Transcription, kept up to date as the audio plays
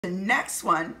The next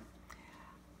one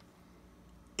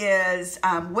is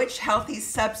which healthy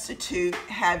substitute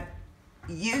have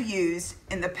you used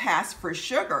in the past for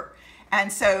sugar?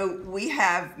 And so we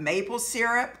have maple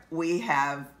syrup, we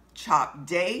have chopped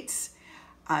dates,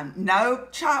 no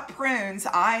chopped prunes.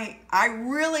 I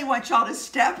really want y'all to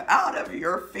step out of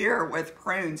your fear with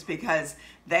prunes because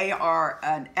they are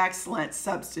an excellent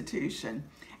substitution.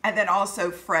 And then also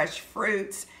fresh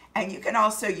fruits, and you can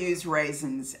also use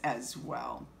raisins as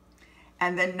well.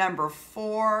 And then number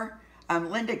 4,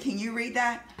 Linda, can you read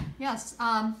that? Yes,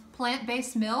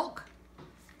 plant-based milk.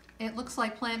 It looks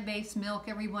like plant-based milk.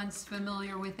 Everyone's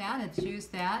familiar with that. It's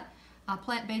used that.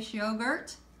 Plant-based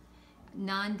yogurt.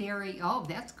 Non-dairy, oh,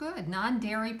 that's good.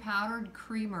 Non-dairy powdered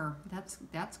creamer.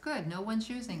 That's good. No one's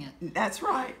using it. That's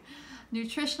right.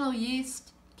 Nutritional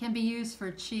yeast can be used for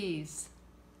cheese.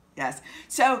 Yes.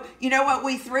 So, you know what?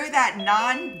 We threw that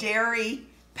non-dairy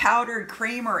powdered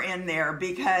creamer in there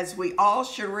because we all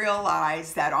should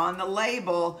realize that on the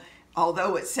label,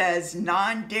 although it says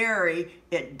non-dairy,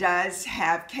 it does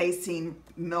have casein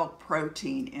milk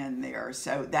protein in there.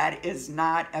 So that is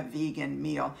not a vegan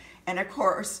meal. And of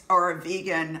course, or a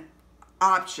vegan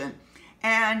option.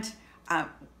 And,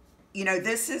 you know,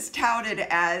 this is touted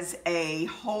as a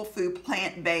whole food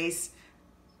plant-based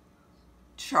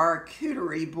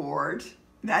charcuterie board.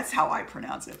 That's how I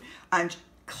pronounce it.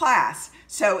 Class.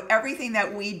 So everything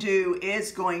that we do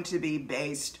is going to be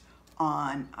based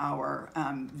on our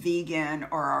vegan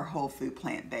or our whole food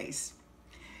plant-based.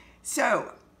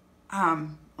 So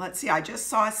let's see, I just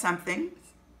saw something.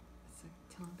 So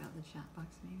tell them about the chat box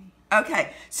maybe.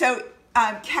 Okay, so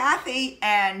Kathy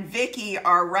and Vicky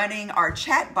are running our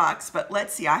chat box, but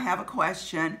let's see, I have a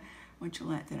question. Would you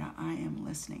let that I am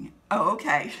listening? Oh,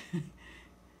 okay.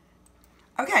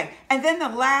 Okay, and then the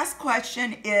last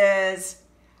question is,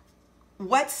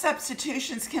 what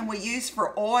substitutions can we use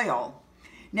for oil?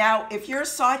 Now, if you're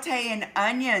sauteing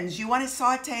onions, you want to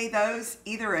saute those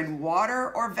either in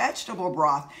water or vegetable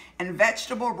broth. And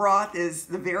vegetable broth is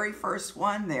the very first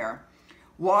one there.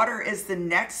 Water is the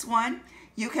next one.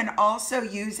 You can also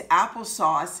use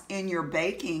applesauce in your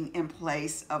baking in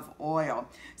place of oil.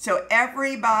 So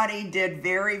everybody did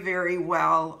very, very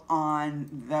well on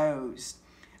those.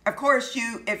 Of course,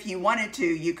 if you wanted to,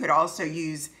 you could also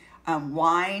use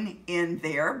wine in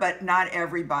there, but not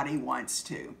everybody wants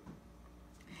to.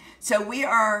 So we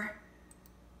are,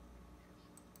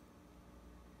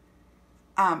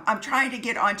 I'm trying to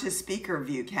get onto speaker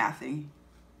view, Kathy.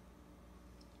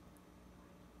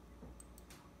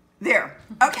 There,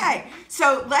 okay,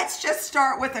 so let's just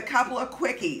start with a couple of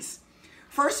quickies.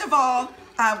 First of all,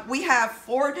 we have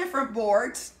 4 different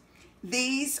boards.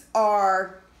 These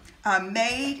are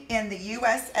made in the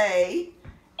USA,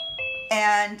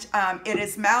 and it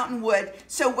is mountain wood.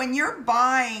 So when you're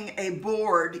buying a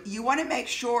board, you want to make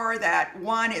sure that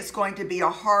one is going to be a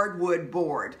hardwood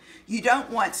board. You don't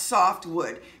want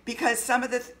softwood because some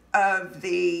of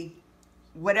the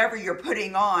whatever you're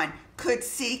putting on could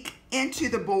seep into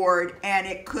the board and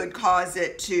it could cause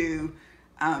it to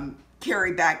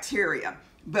carry bacteria.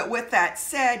 But with that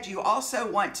said, you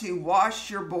also want to wash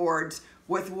your boards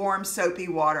with warm soapy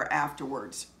water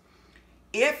afterwards.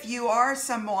 If you are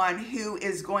someone who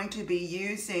is going to be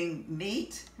using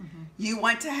meat, you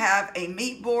want to have a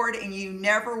meat board, and you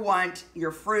never want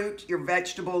your fruit, your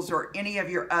vegetables, or any of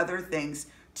your other things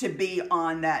to be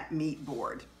on that meat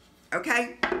board,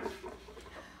 okay?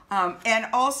 And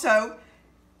also,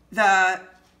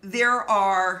 there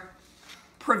are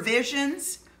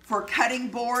provisions for cutting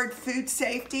board food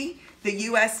safety. The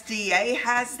USDA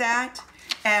has that,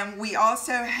 and we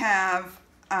also have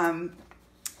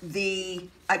the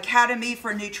Academy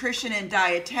for Nutrition and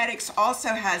Dietetics also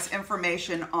has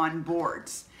information on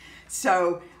boards.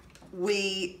 So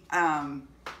we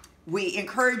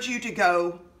encourage you to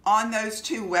go on those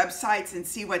 2 websites and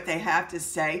see what they have to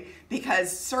say,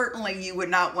 because certainly you would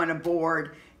not want a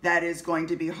board that is going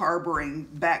to be harboring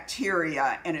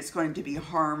bacteria and it's going to be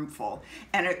harmful.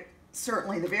 And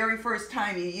certainly the very first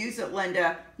time you use it,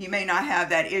 Linda, you may not have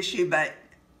that issue, but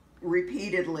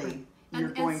repeatedly you're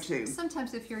going to.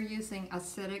 Sometimes if you're using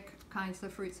acidic kinds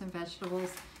of fruits and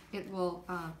vegetables, it will,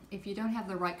 if you don't have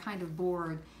the right kind of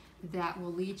board, that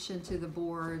will leach into the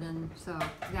board, and so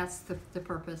that's the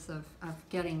purpose of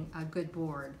getting a good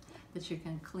board that you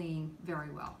can clean very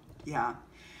well. Yeah.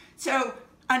 So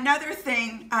another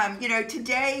thing, you know,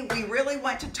 today we really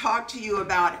want to talk to you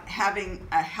about having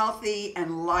a healthy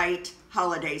and light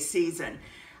holiday season.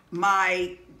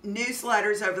 My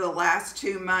newsletters over the last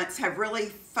 2 months have really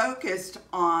focused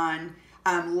on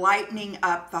lightening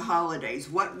up the holidays,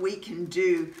 what we can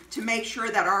do to make sure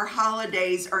that our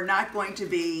holidays are not going to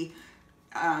be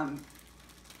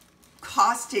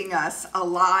costing us a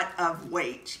lot of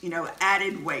weight,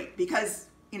 added weight, because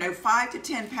 5 to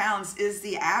 10 pounds is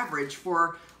the average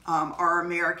for our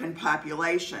American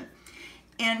population.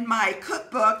 In my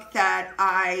cookbook that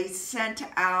I sent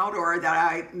out, or that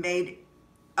I made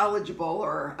eligible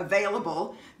or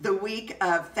available the week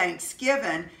of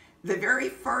Thanksgiving, the very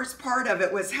first part of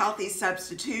it was healthy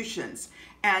substitutions.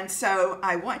 And so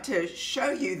I want to show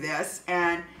you this.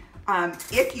 And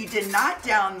if you did not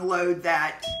download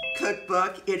that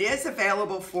cookbook, it is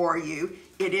available for you.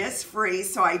 It is free,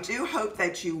 so I do hope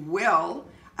that you will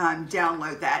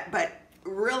download that. But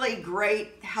really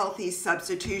great healthy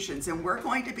substitutions, and we're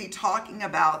going to be talking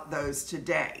about those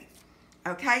today.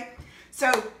 Okay,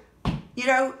 so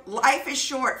life is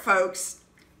short, folks.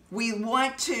 We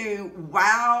want to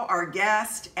wow our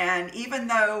guests, and even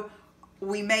though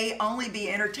we may only be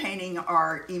entertaining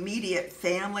our immediate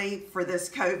family for this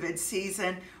COVID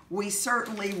season, we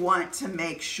certainly want to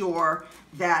make sure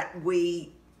that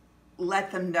we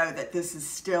let them know that this is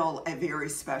still a very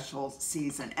special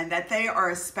season and that they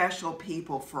are a special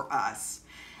people for us.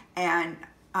 And,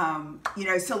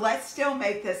 so let's still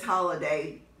make this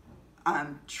holiday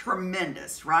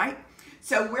tremendous, right?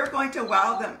 So we're going to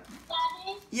wow them.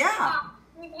 Daddy, Yeah.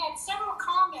 We've had several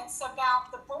comments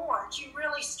about the boards. You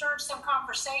really stirred some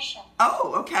conversation.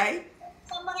 Oh, okay.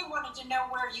 Somebody wanted to know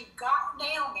where you got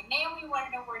Naomi. Naomi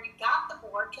wanted to know where you got the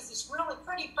board because it's really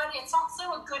pretty, but it's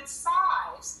also a good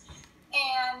size.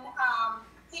 And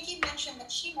Vicky mentioned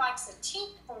that she likes a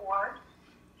teak board.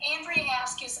 Andrea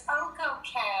asked, is oak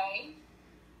okay?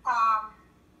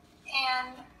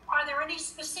 And are there any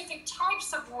specific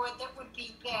types of wood that would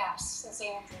be best, says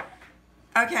Andrea.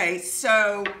 Okay,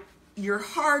 so your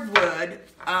hardwood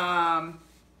and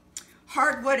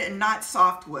not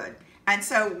softwood. And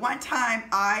so one time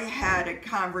I had a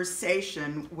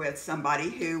conversation with somebody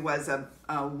who was a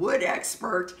wood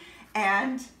expert,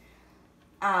 and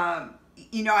I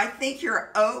think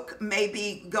your oak may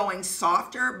be going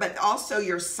softer, but also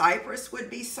your cypress would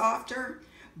be softer.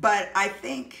 But I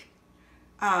think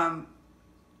I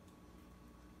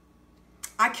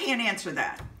can't answer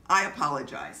that. I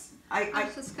apologize. I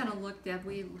was just going to look at,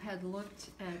 we had looked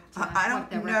at I don't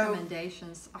what the know.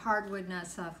 recommendations, hardwood, not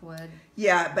softwood.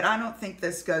 Yeah, but I don't think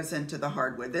this goes into the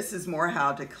hardwood. This is more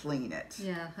how to clean it.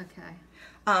 Yeah, okay.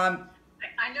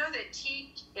 I know that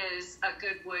teak is a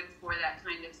good wood for that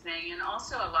kind of thing, and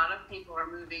also a lot of people are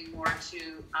moving more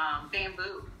to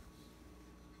bamboo.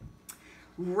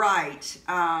 Right,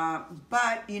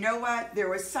 but you know what? There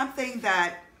was something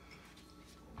that,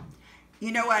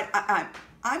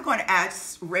 I'm going to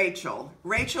ask Rachel.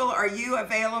 Rachel, are you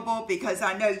available? Because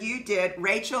I know you did.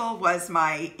 Rachel was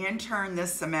my intern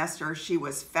this semester. She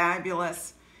was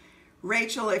fabulous.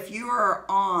 Rachel, if you are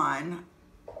on,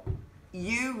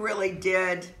 you really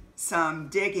did some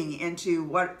digging into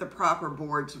what the proper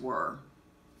boards were.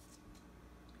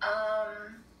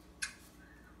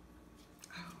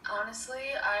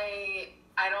 Honestly, I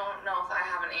don't know if I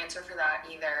have an answer for that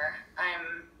either.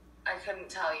 I couldn't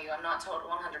tell you. I'm not told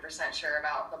 100% sure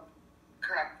about the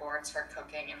correct boards for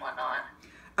cooking and whatnot.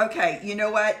 Okay, you know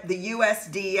what? The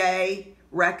USDA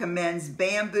recommends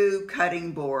bamboo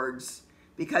cutting boards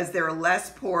because they're less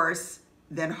porous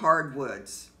than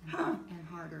hardwoods. Huh. And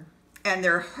harder. And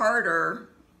they're harder.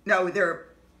 No, they're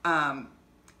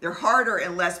harder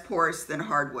and less porous than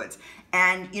hardwoods.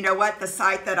 And you know what? The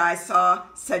site that I saw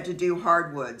said to do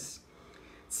hardwoods.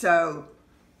 So,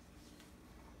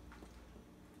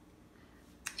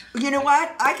 you know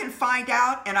what? I can find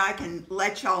out and I can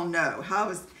let y'all know.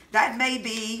 That may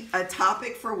be a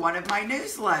topic for one of my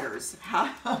newsletters.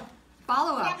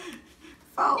 Follow up.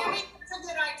 Follow up. That's a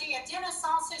good idea. Dennis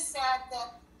also said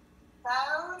that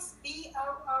Bose,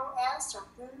 B-O-O-S, or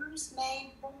Boo's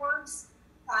made boards.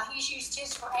 He's used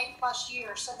his for 8+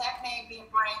 years, so that may be a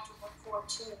brand to look for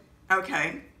too.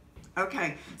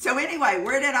 Okay. So anyway,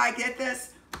 where did I get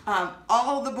this?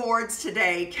 All the boards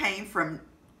today came from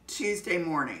Tuesday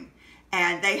morning,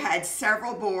 and they had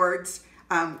several boards.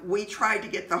 We tried to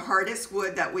get the hardest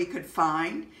wood that we could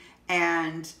find,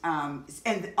 and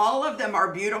all of them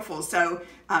are beautiful. So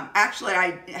actually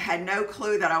I had no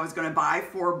clue that I was going to buy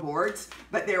 4 boards,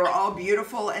 but they were all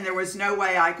beautiful and there was no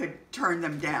way I could turn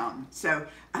them down. So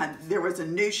there was a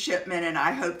new shipment, and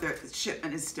I hope the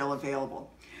shipment is still available.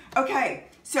 Okay,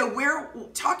 so we're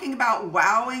talking about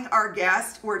wowing our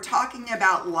guests. We're talking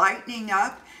about lightening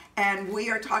up, and we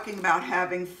are talking about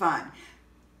having fun.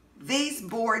 These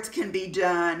boards can be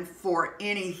done for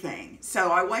anything.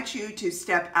 So I want you to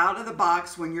step out of the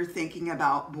box when you're thinking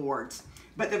about boards.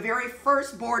 But the very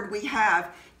first board we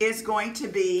have is going to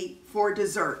be for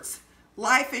desserts.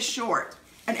 Life is short.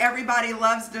 and everybody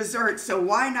loves desserts, so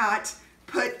why not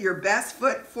put your best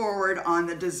foot forward on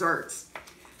the desserts?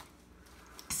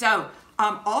 So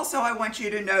also I want you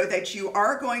to know that you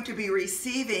are going to be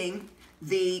receiving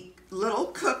the little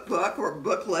cookbook or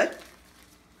booklet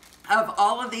of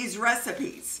all of these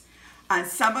recipes.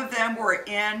 Some of them were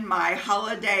in my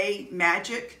holiday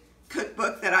magic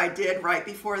cookbook that I did right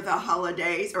before the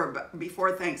holidays or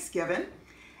before Thanksgiving.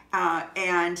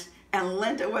 And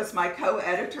Linda was my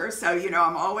co-editor, so you know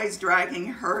I'm always dragging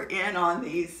her in on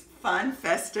these fun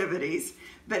festivities.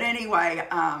 But anyway,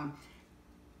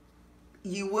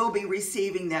 you will be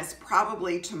receiving this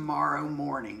probably tomorrow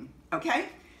morning, okay?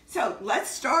 So let's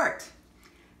start.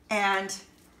 And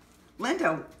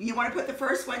Linda, you want to put the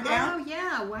first one down? Oh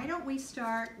yeah, why don't we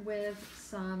start with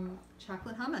some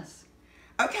chocolate hummus?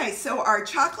 Okay, so our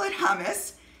chocolate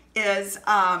hummus is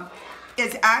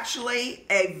actually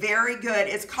a very good,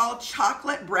 it's called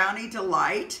Chocolate Brownie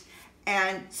Delight,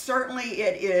 and certainly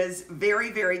it is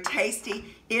very, very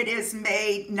tasty. It is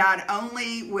made not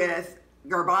only with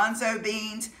garbanzo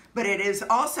beans, but it is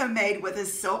also made with a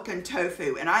silken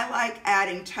tofu, and I like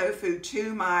adding tofu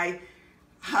to my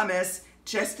hummus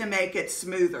just to make it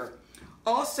smoother.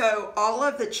 Also, all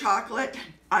of the chocolate,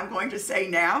 I'm going to say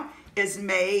now, is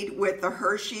made with the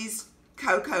Hershey's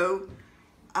Cocoa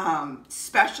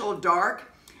Special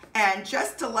Dark. And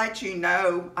just to let you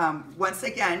know, once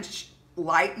again,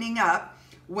 lightening up,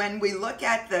 when we look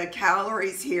at the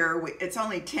calories here, it's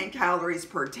only 10 calories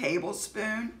per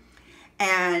tablespoon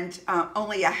and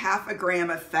only 0.5 gram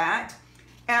of fat.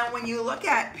 And when you look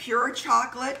at pure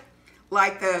chocolate,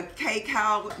 like the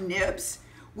cacao nibs,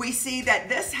 we see that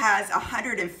this has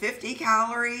 150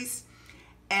 calories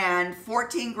and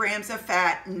 14 grams of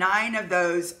fat. 9 of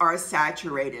those are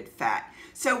saturated fat.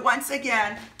 So once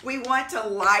again, we want to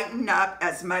lighten up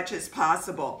as much as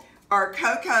possible. Our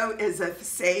cocoa is a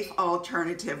safe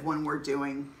alternative when we're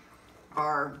doing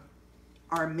our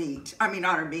meat. I mean,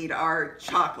 not our meat, our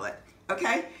chocolate,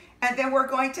 okay? And then we're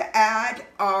going to add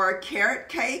our carrot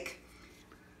cake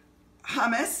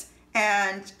hummus.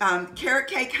 And carrot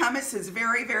cake hummus is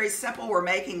very, very simple. We're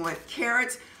making with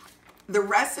carrots. The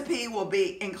recipe will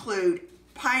include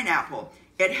pineapple.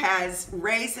 It has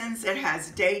raisins, it has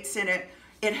dates in it.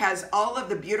 It has all of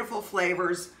the beautiful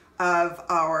flavors of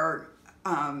our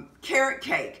carrot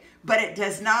cake, but it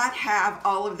does not have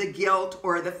all of the guilt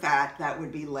or the fat that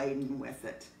would be laden with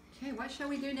it. Okay, what shall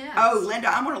we do next? Oh, Linda,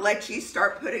 I'm going to let you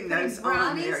start putting those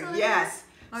on there. Yes.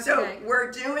 Okay. So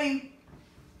we're doing,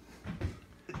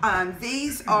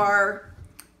 these are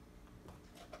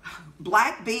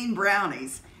black bean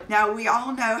brownies. Now, we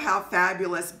all know how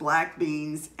fabulous black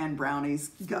beans and brownies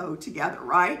go together,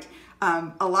 right?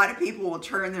 A lot of people will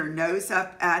turn their nose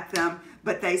up at them,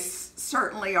 but they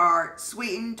certainly are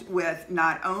sweetened with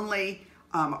not only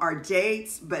our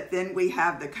dates, but then we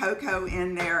have the cocoa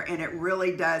in there, and it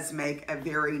really does make a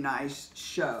very nice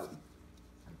show.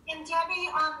 And Debbie,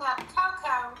 on the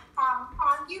cocoa,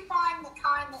 are you buying the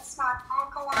kind that's not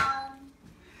alkaline?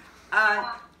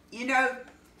 You know,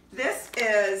 this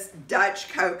is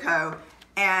Dutch cocoa,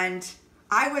 and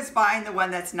I was buying the one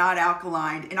that's not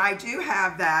alkaline, and I do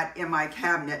have that in my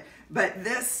cabinet, but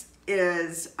this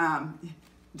is,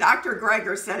 Dr.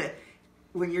 Greger said it,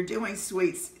 when you're doing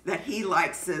sweets, that he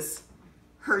likes this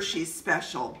Hershey's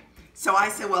Special. So I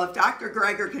said, well, if Dr.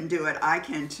 Greger can do it, I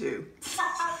can too.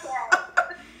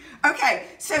 Okay,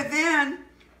 so then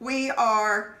we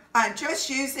are just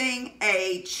using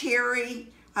a cherry,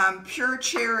 pure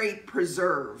cherry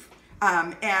preserve.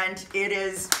 And it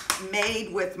is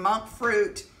made with monk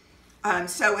fruit,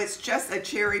 so it's just a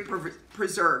cherry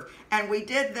preserve. And we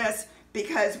did this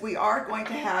because we are going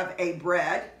to have a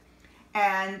bread,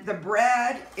 and the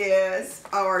bread is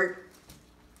our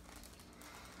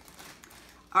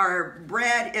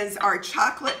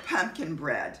chocolate pumpkin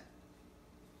bread.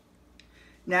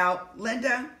 Now,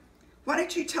 Linda, why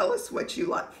don't you tell us what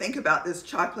you think about this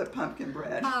chocolate pumpkin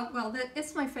bread? Well,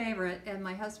 it's my favorite, and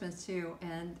my husband's too.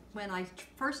 And when I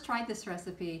first tried this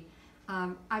recipe,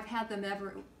 I've had them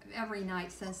every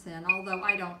night since then, although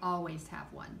I don't always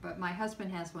have one, but my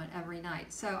husband has one every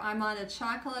night. So I'm on a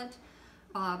chocolate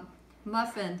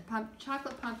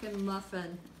chocolate pumpkin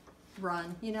muffin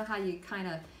run. You know how you kind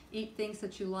of eat things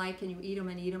that you like, and you eat them,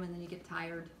 and then you get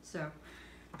tired. So.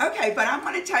 Okay, but I'm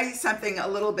going to tell you something a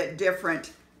little bit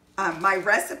different. My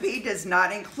recipe does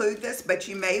not include this, but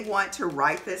you may want to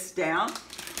write this down.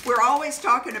 We're always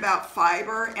talking about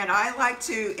fiber, and I like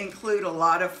to include a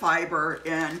lot of fiber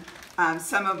in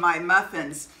some of my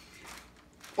muffins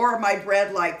or my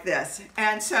bread like this.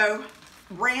 And so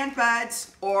Brand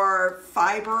Buds or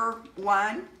Fiber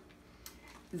One,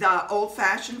 the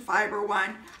old-fashioned Fiber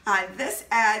One, This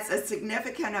adds a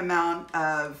significant amount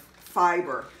of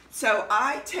fiber. So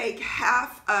I take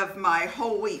half of my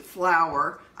whole wheat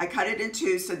flour, I cut it in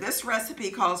two, so this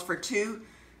recipe calls for 2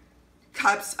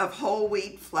 cups of whole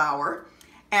wheat flour.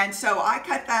 And so I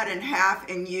cut that in half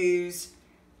and use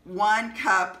 1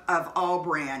 cup of all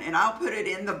bran, and I'll put it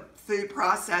in the food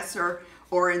processor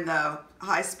or in the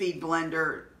high-speed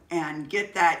blender and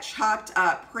get that chopped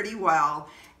up pretty well,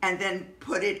 and then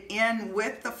put it in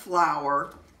with the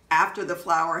flour after the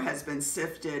flour has been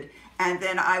sifted, and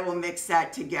then I will mix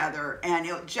that together, and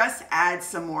it'll just add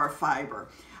some more fiber.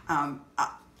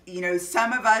 You know,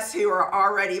 some of us who are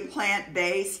already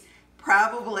plant-based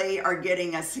probably are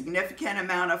getting a significant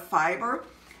amount of fiber.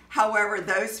 However,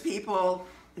 those people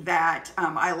that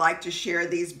I like to share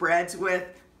these breads with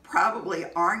probably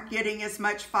aren't getting as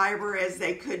much fiber as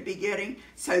they could be getting.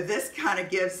 So this kind of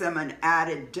gives them an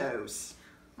added dose.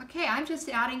 Okay, I'm just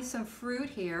adding some fruit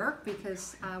here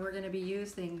because we're going to be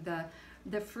using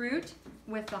the fruit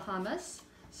with the hummus.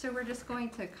 So we're just going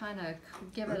to kind of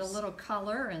give it a little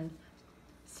color and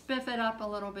spiff it up a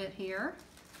little bit here.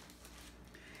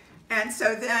 And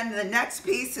so then the next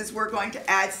piece is we're going to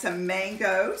add some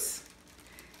mangoes.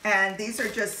 And these are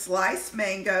just sliced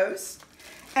mangoes.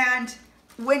 And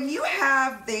when you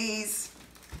have these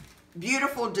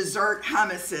beautiful dessert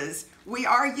hummuses, we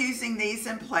are using these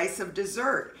in place of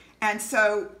dessert. And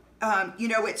so, you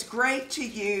know, it's great to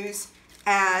use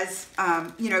as,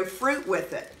 you know, fruit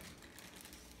with it.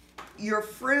 Your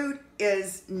fruit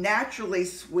is naturally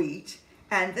sweet,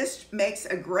 and this makes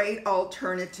a great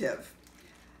alternative.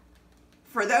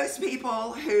 For those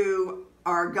people who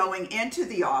are going into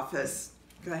the office,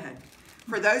 go ahead.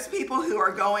 For those people who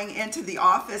are going into the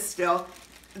office still,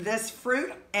 this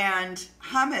fruit and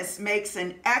hummus makes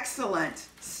an excellent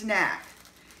snack.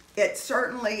 It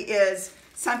certainly is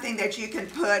something that you can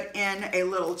put in a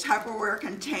little Tupperware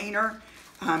container,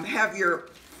 have your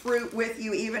fruit with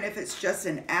you, even if it's just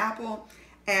an apple,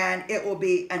 and it will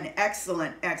be an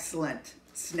excellent, excellent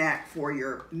snack for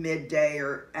your midday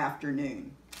or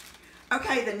afternoon.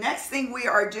 Okay, the next thing we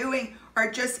are doing are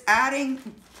just adding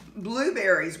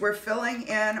blueberries. We're filling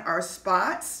in our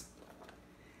spots,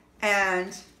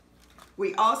 and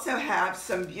we also have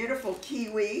some beautiful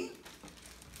kiwi,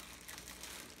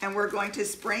 and we're going to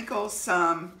sprinkle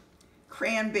some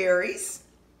cranberries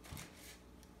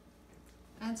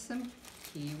And some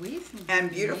kiwis.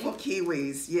 and beautiful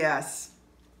kiwis, yes.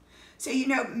 So, you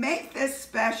know, make this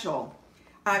special.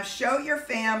 Show your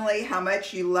family how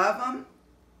much you love them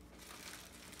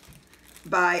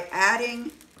by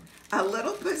adding a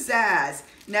little pizzazz.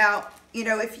 Now, you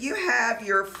know, if you have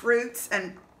your fruit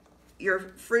and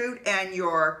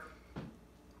your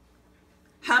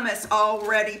hummus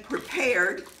already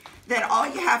prepared, then all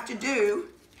you have to do,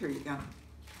 here you go.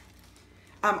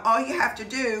 All you have to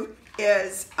do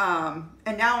is,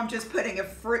 and now I'm just putting a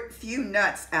few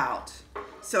nuts out.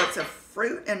 So it's a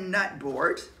fruit and nut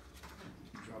board.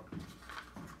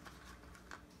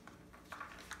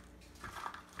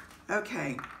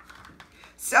 Okay,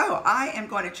 so I am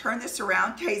going to turn this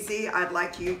around. KZ, I'd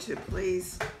like you to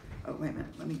please, oh wait a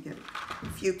minute, let me get a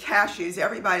few cashews.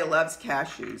 Everybody loves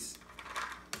cashews.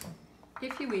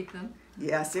 If you eat them.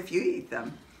 Yes, if you eat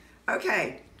them.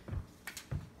 Okay,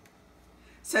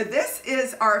 so this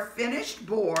is our finished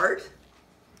board.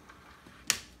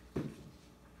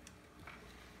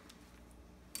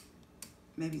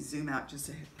 Maybe zoom out just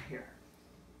a hair.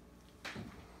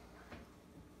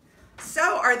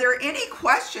 So, are there any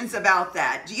questions about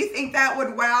that? Do you think that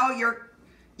would wow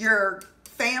your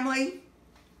family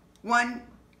one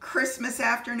Christmas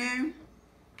afternoon?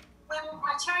 Well,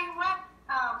 I tell you what,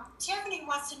 Tiffany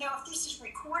wants to know if this is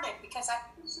recorded, because I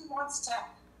think she wants to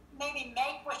maybe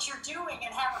make what you're doing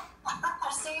and have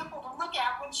a sample to look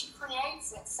at when she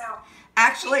creates it. So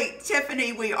Actually,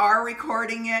 Tiffany, we are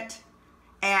recording it,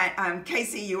 and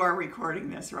Casey, you are recording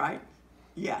this, right?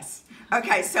 Yes.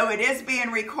 Okay, so it is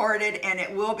being recorded, and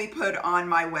it will be put on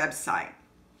my website.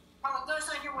 Oh, it goes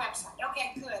on your website.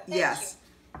 Okay, good. Thank Yes.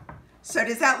 you. So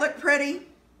does that look pretty?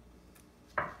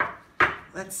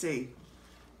 Let's see.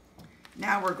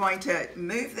 Now we're going to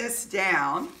move this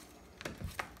down.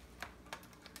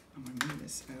 I'm going to move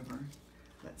this over.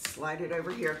 Let's slide it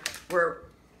over here.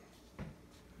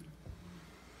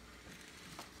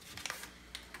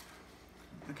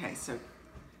 Okay, so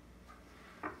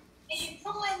As you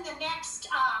pull in the next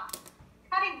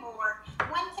cutting board,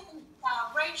 one thing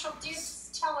Rachel did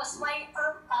tell us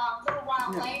later, a little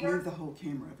while no, later, move the whole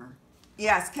camera over.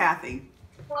 Yes, Kathy.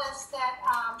 was that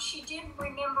she did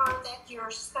remember that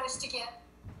you're supposed to get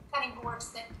cutting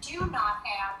boards that do not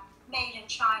have made in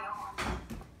China on them.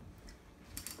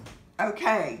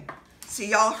 Okay, So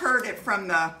y'all heard it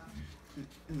from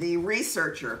the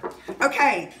researcher.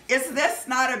 Okay, is this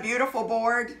not a beautiful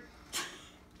board?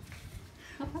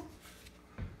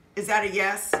 Is that a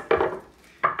yes?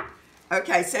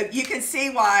 Okay, so you can see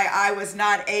why I was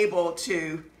not able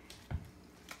to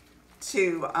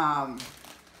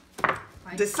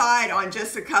decide on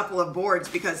just a couple of boards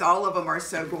because all of them are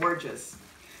so gorgeous.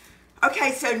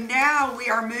 Okay, so now we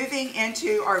are moving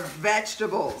into our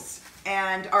vegetables,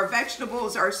 and our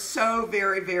vegetables are so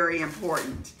very, very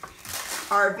important.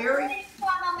 Our very fun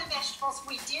on the vegetables.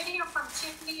 We did hear from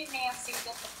Tiffany and Nancy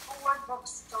that the board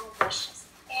looks delicious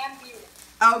and beautiful.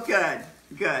 Oh, good,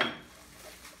 good.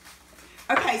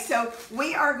 Okay, so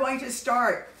we are going to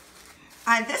start.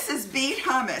 This is beet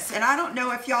hummus, and I don't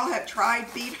know if y'all have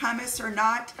tried beet hummus or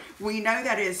not. We know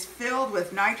that it is filled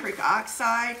with nitric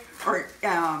oxide, or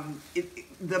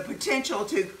the potential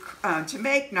to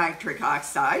make nitric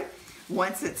oxide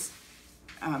once it's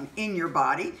in your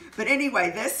body. But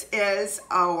anyway, this is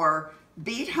our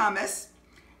beet hummus,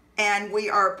 and we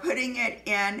are putting it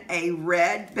in a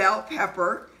red bell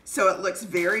pepper, so it looks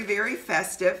very, very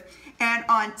festive. And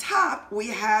on top, we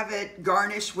have it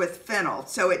garnished with fennel.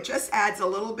 So it just adds a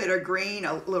little bit of green,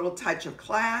 a little touch of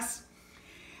class.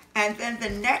 And then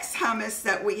the next hummus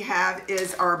that we have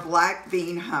is our black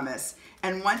bean hummus.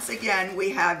 And once again, we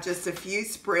have just a few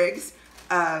sprigs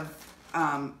of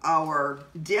our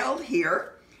dill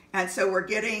here. And so we're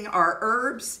getting our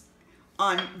herbs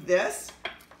on this.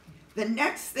 The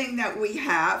next thing that we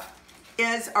have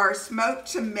is our smoked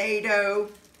tomato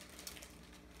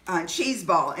cheese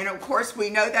ball. And of course, we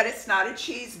know that it's not a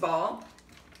cheese ball.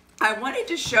 I wanted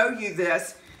to show you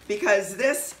this because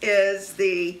this is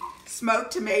the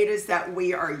smoked tomatoes that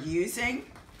we are using.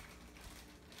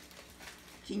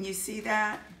 Can you see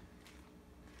that?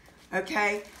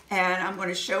 Okay, and I'm going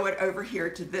to show it over here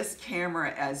to this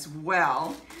camera as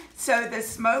well. So the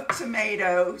smoked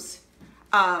tomatoes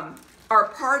are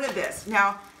part of this.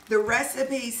 Now, the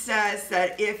recipe says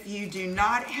that if you do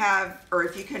not have, or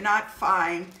if you cannot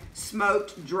find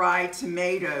smoked dry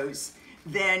tomatoes,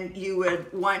 then you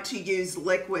would want to use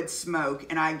liquid smoke,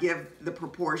 and I give the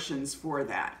proportions for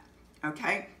that,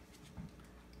 okay?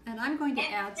 And I'm going to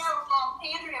add...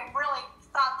 Andrea really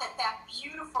thought that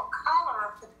beautiful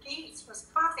color of the beets was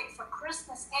perfect for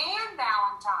Christmas and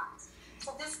Valentine's.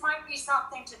 So this might be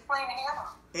something to plan ahead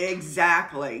on.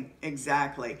 Exactly,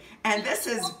 exactly. And this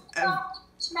is...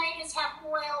 tomatoes have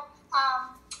oil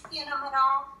in them and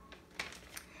all?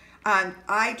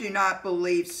 I do not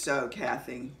believe so,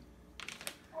 Kathy.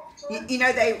 You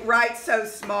know, they write so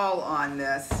small on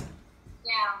this.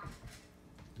 Yeah.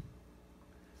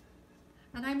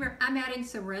 And I'm adding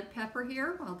some red pepper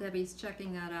here while Debbie's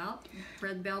checking that out.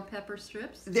 Red bell pepper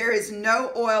strips. There is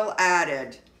no oil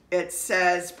added. It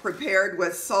says prepared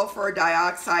with sulfur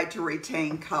dioxide to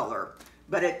retain color,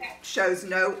 but it shows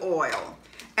no oil.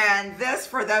 And this,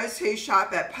 for those who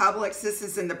shop at Publix, this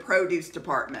is in the produce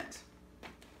department.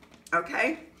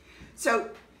 Okay? So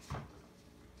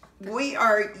we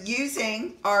are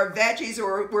using our veggies,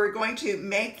 or we're going to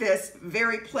make this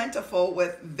very plentiful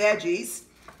with veggies.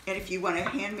 And if you want to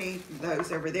hand me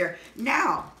those over there.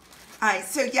 Now,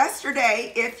 so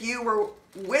yesterday, if you were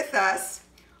with us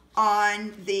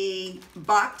on the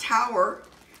Bach Tower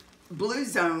Blue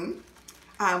Zone,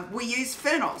 we use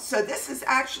fennel. So this is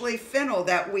actually fennel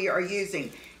that we are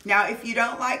using. Now, if you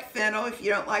don't like fennel, if you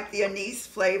don't like the anise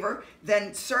flavor,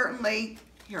 then certainly,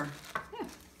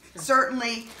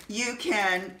 certainly you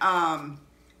can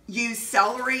use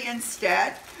celery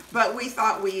instead. But we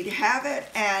thought we'd have it,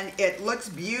 and it looks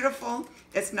beautiful.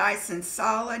 It's nice and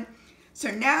solid.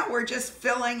 So now we're just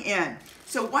filling in.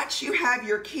 So once you have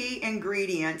your key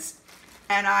ingredients,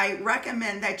 and I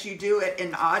recommend that you do it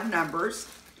in odd numbers.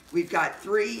 We've got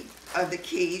 3 of the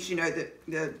keys, you know,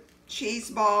 the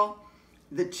cheese ball,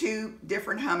 the 2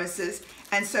 different hummuses,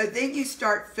 and so then you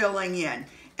start filling in.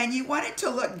 And you want it to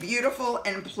look beautiful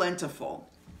and plentiful.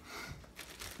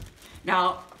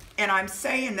 Now, and I'm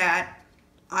saying that,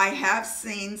 I have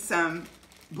seen some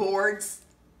boards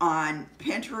on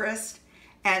Pinterest,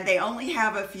 and they only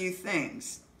have a few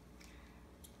things.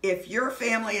 If your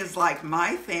family is like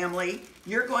my family,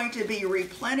 you're going to be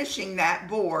replenishing that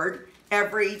board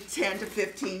every 10 to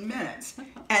 15 minutes.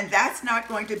 And that's not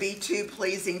going to be too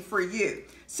pleasing for you.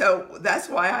 So that's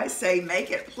why I say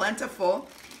make it plentiful.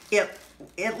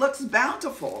 It looks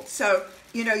bountiful. So,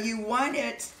 you know, you want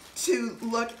it to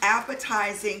look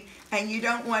appetizing, and you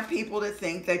don't want people to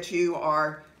think that you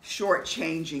are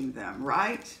shortchanging them,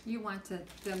 right? You want them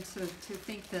to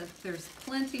think that there's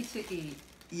plenty to eat.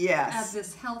 Yes. Of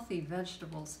this healthy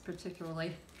vegetables,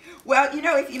 particularly. Well, you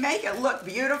know, if you make it look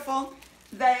beautiful,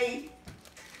 they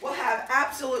will have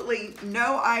absolutely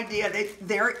no idea that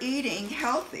they're eating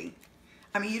healthy.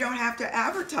 I mean, you don't have to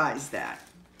advertise that.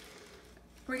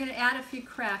 We're going to add a few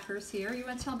crackers here. You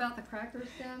want to tell about the crackers,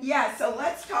 Deb? Yeah, so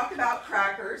let's talk about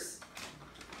crackers.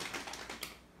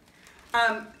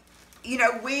 You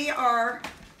know, we are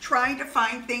trying to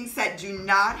find things that do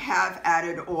not have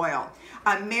added oil.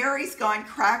 Mary's Gone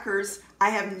crackers, I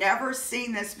have never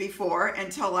seen this before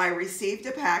until I received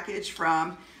a package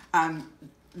from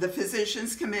the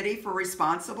Physicians Committee for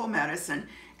Responsible Medicine,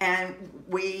 and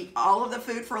all of the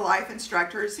Food for Life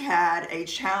instructors had a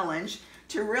challenge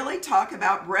to really talk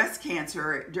about breast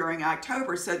cancer during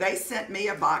October. So they sent me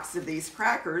a box of these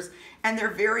crackers, and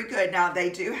they're very good. Now, they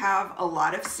do have a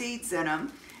lot of seeds in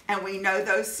them, and we know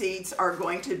those seeds are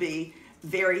going to be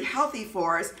very healthy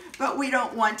for us, but we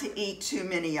don't want to eat too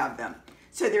many of them.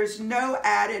 So there's no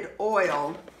added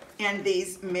oil in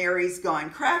these Mary's Gone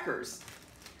crackers.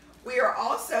 We are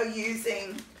also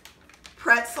using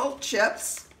pretzel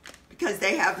chips because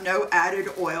they have no added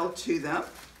oil to them.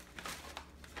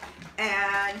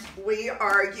 And we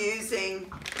are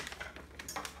using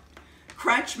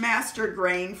Crunch Master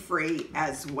grain-free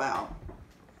as well.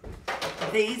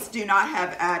 These do not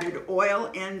have added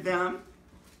oil in them.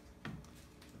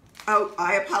 Oh,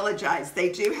 I apologize.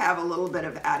 They do have a little bit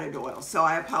of added oil, so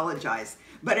I apologize.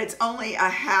 But it's only a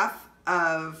half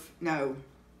of, no.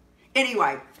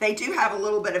 Anyway, they do have a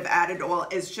little bit of added oil.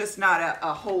 It's just not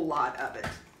a whole lot of it.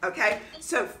 Okay,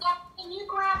 so can you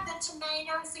grab the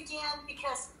tomatoes again,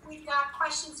 because we've got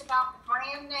questions about the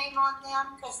brand name on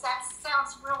them, because that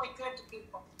sounds really good to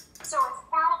people. So it's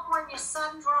California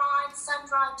sun-dried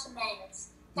tomatoes.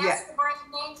 That's the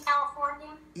brand name,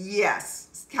 California?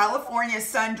 Yes, California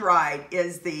sun-dried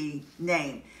is the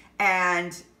name.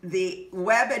 And the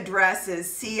web address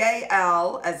is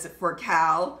CAL, as for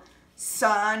Cal,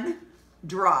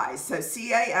 sun-dry. So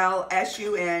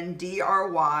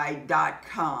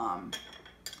CALSUNDRY.com.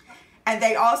 And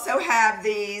they also have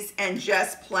these in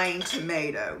just plain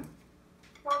tomato.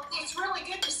 Well, it's really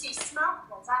good to see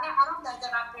smoked ones. I don't know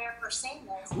that I've ever seen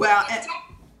those. Well,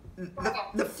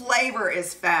 the flavor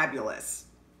is fabulous.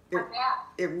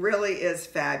 It really is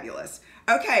fabulous.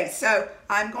 Okay, so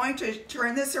I'm going to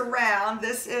turn this around.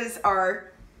 This is I'm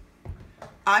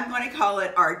going to call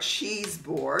it our cheese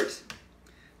board.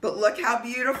 But look how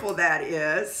beautiful that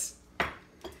is.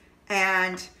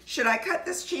 And should I cut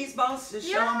this cheese balls to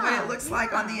show them what it looks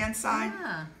like on the inside?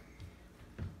 Yeah.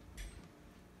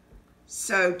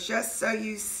 So just so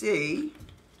you see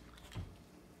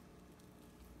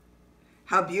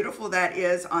how beautiful that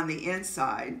is on the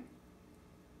inside.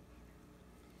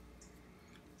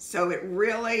 So it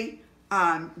really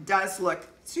does look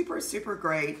super, super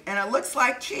great. And it looks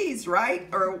like cheese, right?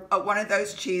 Or one of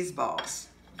those cheese balls.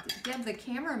 Deb, the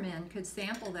cameraman could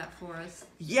sample that for us.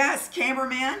 Yes,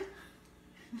 cameraman.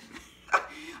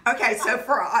 Okay, so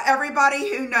for everybody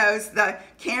who knows, the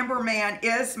cameraman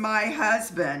is my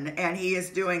husband, and he is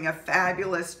doing a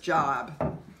fabulous job.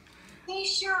 He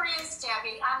sure is,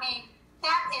 Debbie. I mean,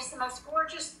 that is the most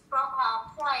gorgeous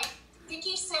plate.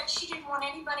 Vicki said she didn't want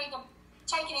anybody to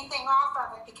take anything off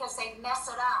of it because they'd mess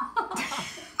it up.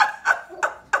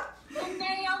 And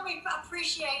Naomi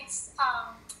appreciates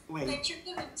that you're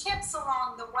giving tips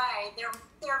along the way. They're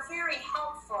very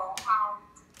helpful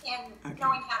in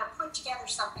knowing how to put together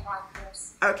something like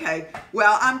this. Okay,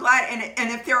 well, I'm glad,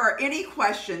 and if there are any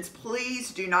questions,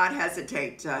 please do not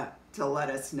hesitate to let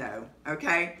us know,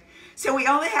 okay? So we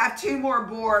only have 2 more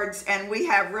boards, and we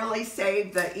have really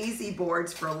saved the easy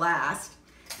boards for last.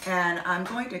 And I'm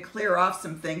going to clear off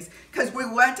some things because we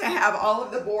want to have all of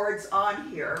the boards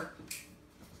on here.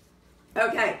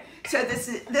 Okay, so this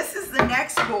is the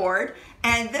next board,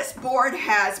 and this board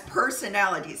has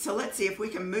personality. So let's see if we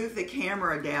can move the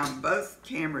camera down. Both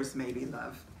cameras maybe,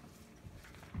 love.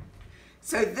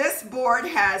 So this board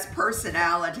has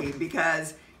personality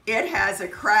because it has a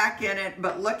crack in it,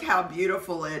 but look how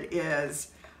beautiful it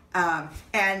is.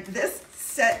 And this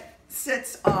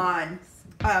sits on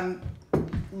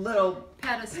little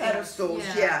pedestals.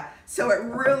 Yeah. So it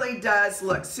really does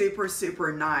look super,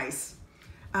 super nice.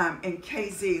 And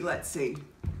KZ, let's see.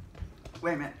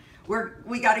 Wait a minute.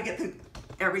 We got to get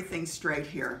everything straight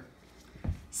here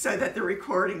so that the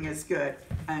recording is good,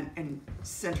 and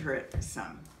center it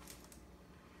some.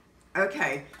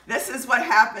 Okay, this is what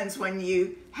happens when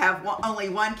you have only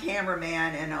one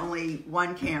cameraman and only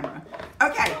one camera.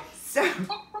 Okay, so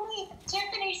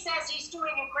Tiffany says he's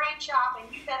doing a great job,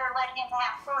 and you better let him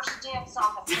have first dibs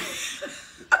on the food.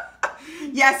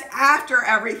 Yes, after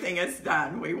everything is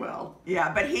done, we will.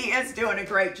 Yeah, but he is doing a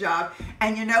great job.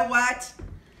 And you know what?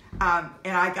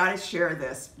 And I got to share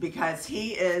this because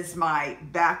he is my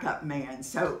backup man.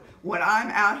 So when I'm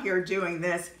out here doing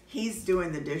this, he's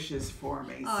doing the dishes for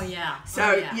me. Oh, yeah.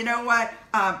 So, you know what?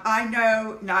 I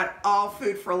know not all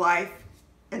Food for Life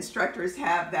instructors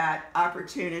have that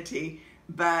opportunity,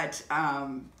 but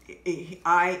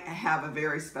I have a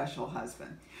very special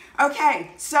husband.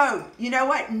 Okay, so you know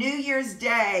what? New Year's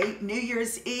Day, New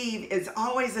Year's Eve is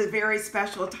always a very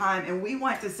special time, and we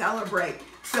want to celebrate.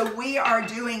 So we are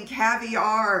doing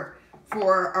caviar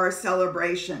for our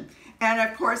celebration. And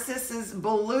of course, this is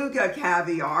beluga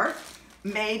caviar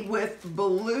made with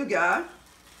beluga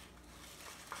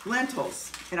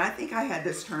lentils. And I think I had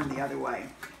this turned the other way.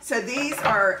 So these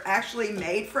are actually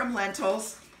made from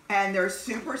lentils, and they're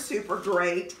super, super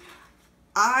great.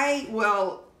 I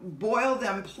will boil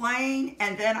them plain,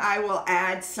 and then I will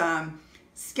add some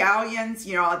scallions.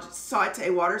 You know, I'll just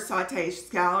water saute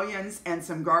scallions and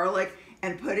some garlic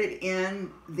and put it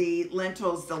in the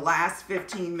lentils the last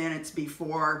 15 minutes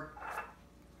before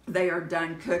they are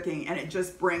done cooking, and it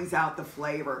just brings out the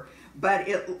flavor. But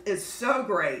it is so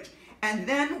great. And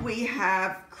then we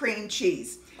have cream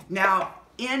cheese. Now,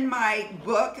 in my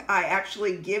book, I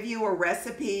actually give you a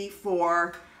recipe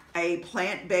for a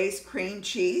plant-based cream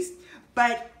cheese,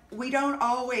 but we don't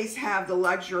always have the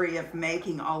luxury of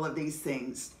making all of these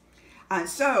things.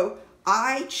 So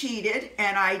I cheated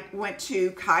and I went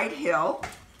to Kite Hill.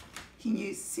 Can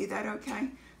you see that okay?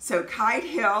 So Kite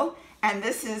Hill, and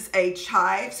this is a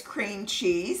chives cream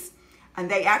cheese. And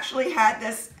they actually had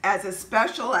this as a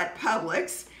special at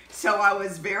Publix. So I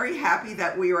was very happy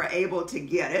that we were able to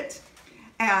get it.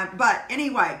 But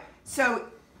anyway, so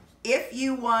if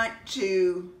you want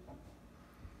to,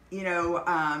 you know,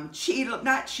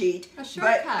 not cheat, a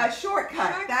shortcut. But a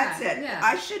shortcut. That's it. Yeah.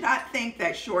 I should not think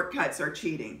that shortcuts are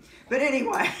cheating. But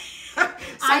anyway.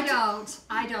 I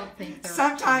don't think they're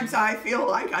Sometimes cheating. I feel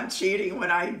like I'm cheating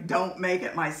when I don't make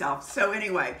it myself. So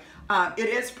anyway, it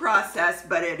is processed,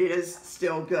 but it is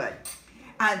still good.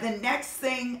 The next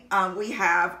thing we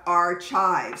have are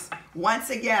chives.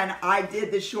 Once again, I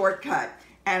did the shortcut,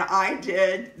 and I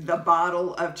did the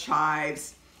bottle of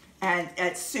chives, and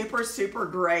it's super, super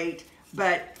great.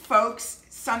 But folks,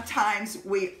 sometimes oh,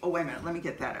 wait a minute, let me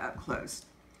get that up close.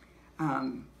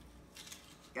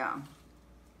 Yeah.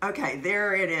 Okay,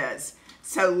 there it is.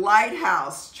 So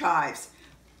Lighthouse chives.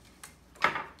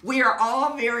 We are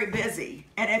all very busy,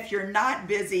 and if you're not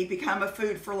busy, become a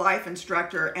Food for Life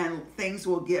instructor and things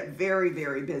will get very,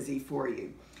 very busy for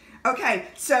you. Okay,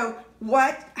 so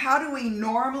how do we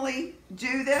normally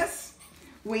do this?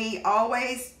 We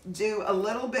always do a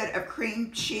little bit of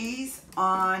cream cheese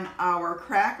on our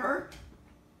cracker,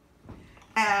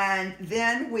 and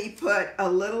then we put a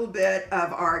little bit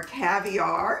of our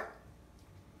caviar.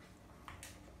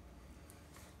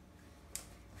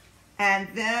 And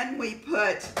then we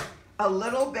put a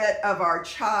little bit of our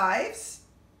chives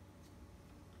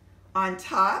on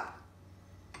top.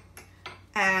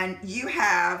 And you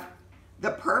have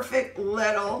the perfect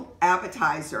little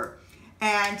appetizer.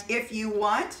 And if you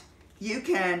want, you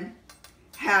can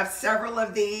have several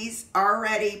of these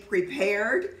already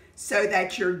prepared so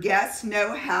that your guests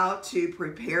know how to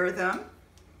prepare them.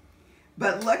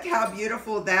 But look how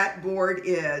beautiful that board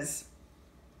is.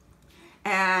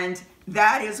 And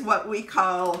that is what we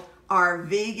call our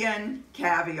vegan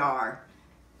caviar.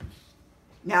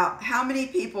 Now, how many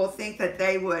people think that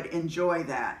they would enjoy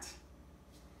that?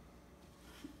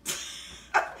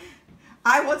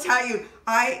 I will tell you,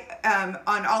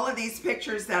 on all of these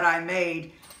pictures that I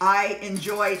made, I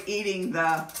enjoyed eating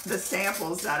the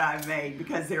samples that I made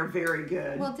because they're very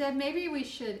good. Well, Deb, maybe we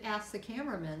should ask the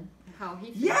cameraman how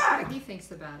he thinks, Yeah. what he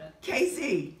thinks about it.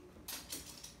 Casey,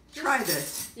 try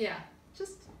this. Yeah,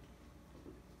 just...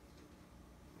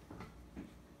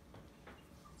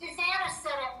 Susanna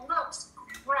said it looks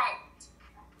great.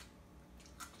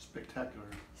 Spectacular.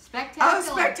 Spectacular. Oh,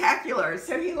 spectacular.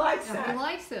 So he likes Yeah, that. he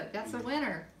likes it. That's a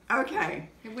winner. Okay.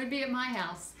 It would be at my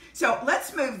house. So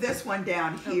let's move this one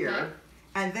down here. Okay.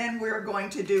 And then we're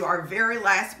going to do our very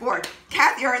last board.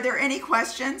 Kathy, are there any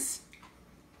questions?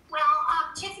 Well,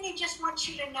 Tiffany just wants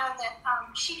you to know that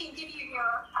she can give you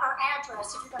her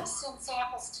address if you're going to send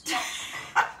samples to Texas.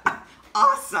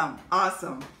 Awesome,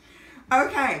 awesome.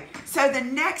 Okay, so the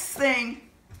next thing,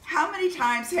 how many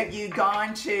times have you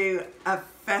gone to a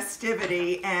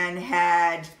festivity and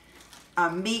had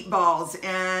meatballs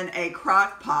in a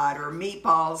crock pot or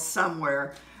meatballs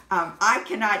somewhere? I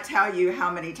cannot tell you how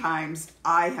many times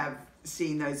I have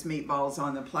seen those meatballs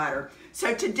on the platter.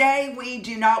 So today we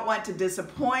do not want to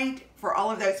disappoint for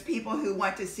all of those people who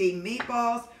want to see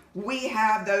meatballs. We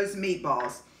have those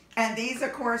meatballs. And these,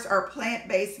 of course, are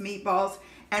plant-based meatballs.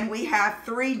 and we have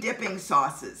 3 dipping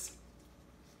sauces.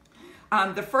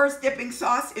 The first dipping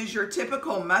sauce is your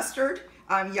typical mustard,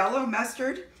 yellow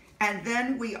mustard, and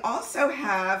then we also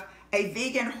have a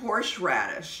vegan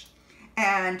horseradish.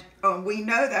 And we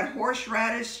know that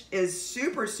horseradish is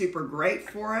super, super great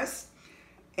for us.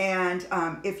 And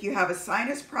if you have a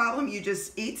sinus problem, you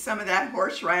just eat some of that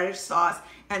horseradish sauce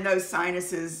and those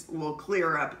sinuses will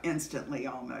clear up instantly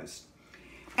almost.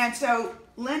 And so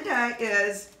Linda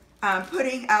is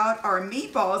putting out our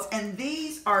meatballs, and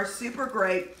these are super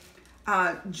great.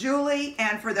 Julie,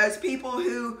 and for those people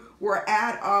who were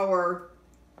at our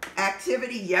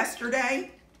activity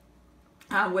yesterday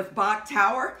with Bach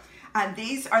Tower,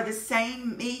 these are the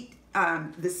same meat,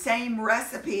 the same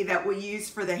recipe that we use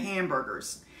for the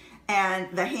hamburgers.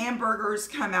 And the hamburgers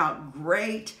come out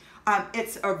great.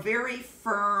 It's a very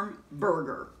firm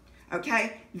burger,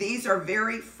 okay? These are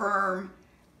very firm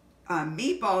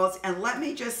meatballs, and let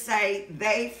me just say,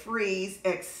 they freeze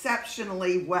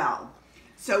exceptionally well.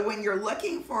 So when you're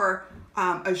looking for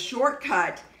a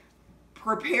shortcut,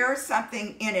 prepare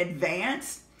something in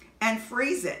advance and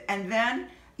freeze it. And then,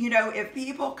 you know, if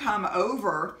people come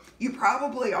over, you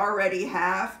probably already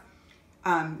have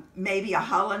maybe a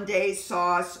hollandaise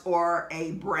sauce or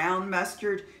a brown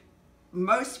mustard.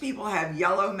 Most people have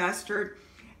yellow mustard.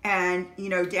 And, you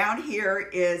know, down here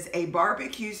is a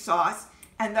barbecue sauce.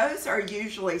 And those are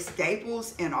usually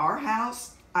staples in our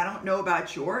house. I don't know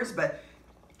about yours, but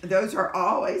those are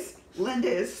always, Linda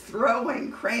is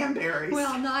throwing cranberries.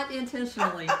 Well, not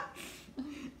intentionally.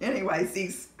 Anyways,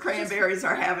 these cranberries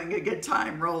are having a good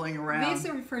time rolling around. These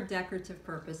are for decorative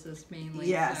purposes mainly.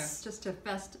 Yes. So just to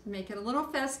make it a little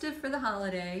festive for the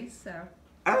holidays. So.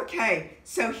 Okay,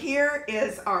 so here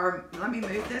is our, let me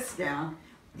move this down.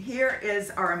 Here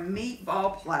is our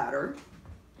meatball platter.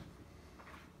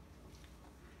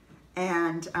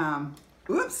 And,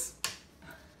 oops.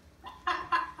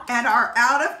 And our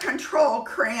out of control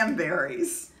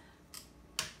cranberries.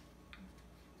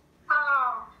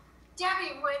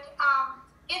 Debbie,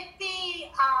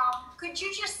 could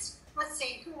you just, let's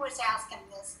see, who was asking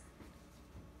this?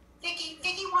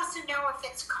 Vicki wants to know if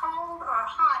it's cold or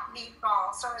hot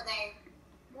meatballs. Are they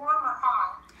warm or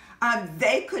hot?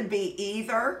 They could be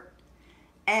either.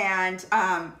 And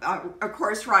of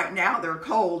course, right now they're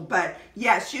cold, but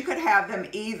yes, you could have them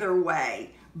either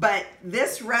way. But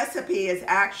this recipe is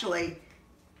actually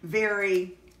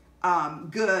very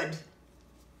good,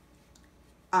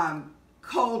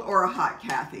 cold or hot,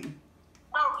 Kathy.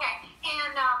 Okay,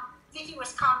 and Vicki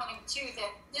was commenting too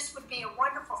that this would be a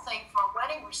wonderful thing for a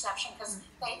wedding reception because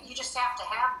you just have to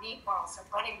have meatballs at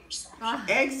wedding reception.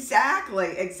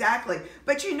 Exactly, exactly.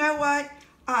 But you know what?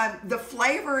 The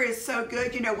flavor is so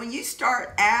good. You know, when you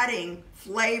start adding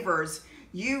flavors,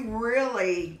 you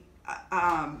really,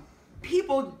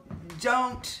 people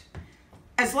don't,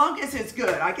 as long as it's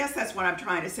good, I guess that's what I'm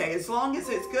trying to say. As long as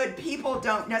it's good, people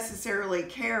don't necessarily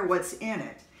care what's in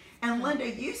it. And Linda,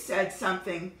 you said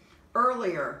something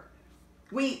earlier.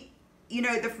 You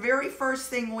know, the very first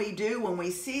thing we do when we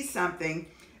see something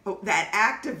that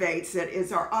activates it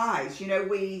is our eyes. You know,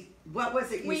 what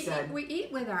was it you said? We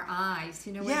eat with our eyes.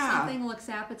 You know, when something looks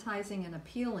appetizing and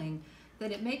appealing,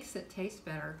 then it makes it taste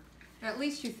better. Or at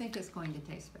least you think it's going to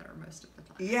taste better most of the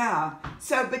time. Yeah.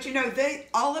 So, but you know,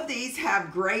 all of these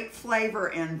have great flavor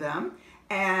in them.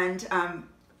 And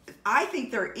I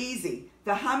think they're easy.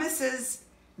 The hummuses,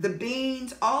 the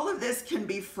beans, all of this can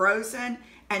be frozen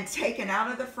and taken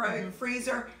out of the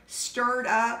freezer, stirred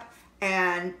up,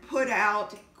 and put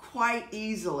out quite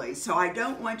easily. So I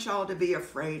don't want y'all to be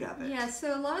afraid of it. Yeah,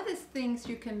 so a lot of these things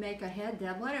you can make ahead,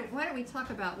 Deb. Why don't we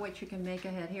talk about what you can make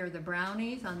ahead here? The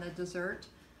brownies on the dessert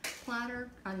platter.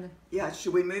 Yeah,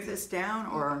 should we move this down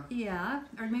or? Yeah,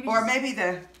 or maybe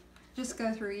just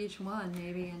go through each one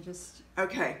maybe and just.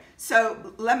 Okay,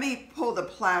 so let me pull the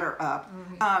platter up.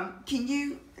 Okay. Can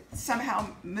you somehow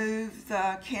move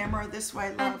the camera this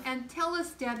way, love? And tell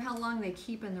us, Deb, how long they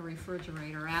keep in the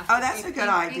refrigerator after. Oh, that's a good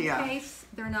idea. In case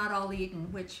they're not all eaten,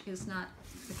 which is not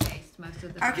the case most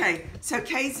of the time. Okay, so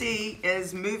KZ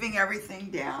is moving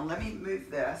everything down. Let me move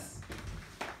this.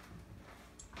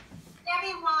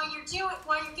 Debbie, while you're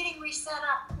getting reset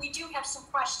up, we do have some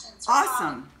questions.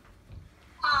 Awesome.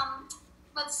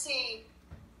 Let's see.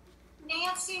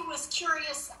 Nancy was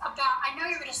curious about, I know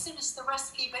you're going to send us the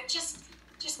recipe, but just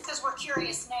because we're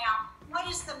curious now, what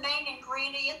is the main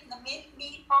ingredient in the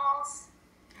meatballs?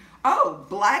 Oh,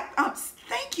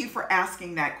 thank you for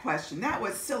asking that question. That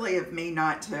was silly of me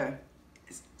not to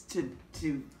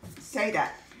say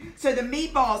that. So the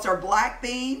meatballs are black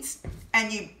beans,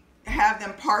 and you have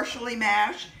them partially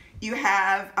mashed. You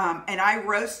have, and I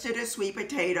roasted a sweet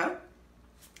potato.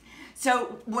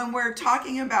 So when we're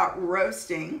talking about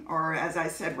roasting, or as I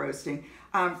said, roasting,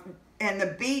 and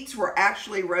the beets were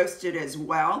actually roasted as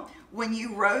well. When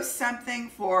you roast something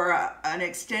for an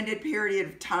extended period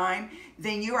of time,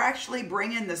 then you're actually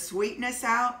bringing the sweetness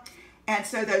out. And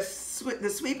so the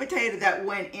sweet potato that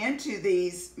went into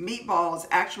these meatballs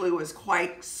actually was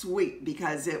quite sweet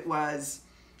because it was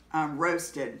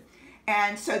roasted.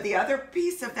 And so the other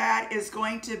piece of that is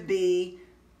going to be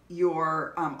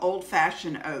your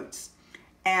old-fashioned oats.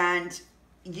 And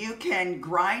you can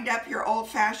grind up your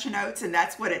old-fashioned oats, and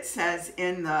that's what it says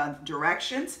in the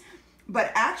directions.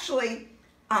 But actually,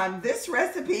 this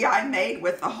recipe I made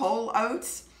with the whole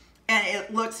oats, and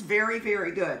it looks very, very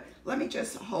good. Let me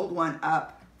just hold one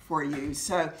up for you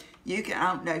so you can,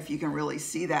 I don't know if you can really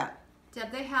see that.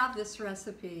 Deb, they have this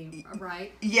recipe,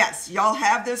 right? Yes, y'all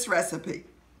have this recipe.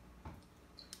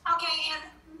 Okay, and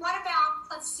what about,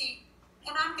 let's see,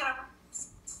 and I'm going to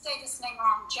say this name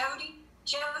wrong, Jody,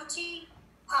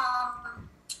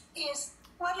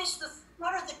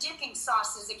 what are the dipping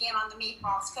sauces again on the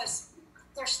meatballs? Because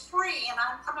there's 3, and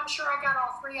I'm not sure I got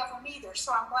all 3 of them either,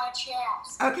 so I'm glad she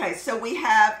asked. Okay, so we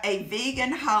have a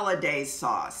vegan holiday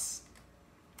sauce.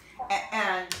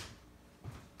 And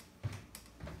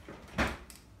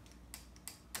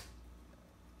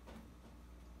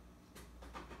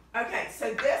okay,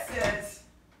 so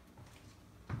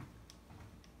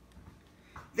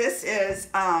this is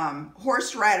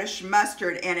horseradish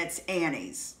mustard, and it's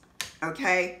Annie's.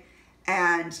 Okay,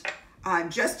 and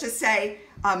just to say,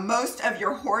 most of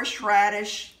your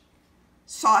horseradish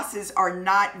sauces are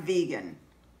not vegan.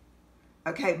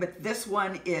 Okay, but this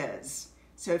one is.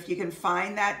 So if you can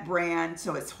find that brand,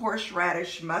 so it's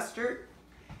horseradish mustard.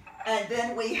 And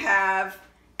then we have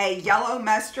a yellow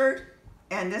mustard,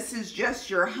 and this is just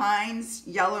your Heinz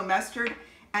yellow mustard.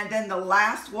 And then the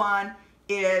last one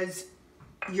is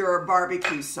your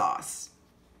barbecue sauce.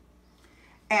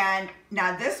 And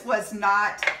now this was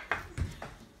not,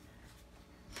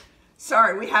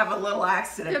 sorry, we have a little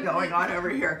accident going on over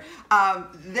here.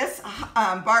 This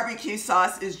barbecue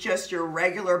sauce is just your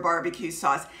regular barbecue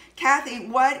sauce. Kathy,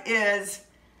 what is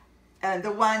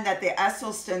the one that the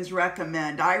Esselstyns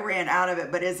recommend? I ran out of it,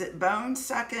 but is it bone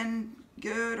sucking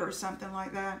good or something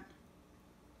like that?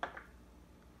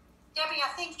 Debbie, I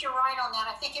think you're right on that.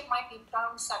 I think it might be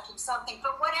bone sucking something,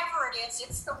 but whatever it is,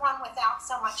 it's the one without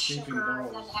so much sugar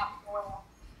and doesn't have oil.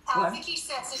 Vicki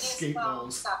says it is bone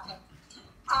sucking.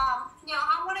 Now,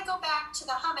 I want to go back to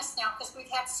the hummus now because we've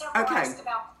had several asked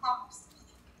about the hummus.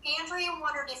 Andrea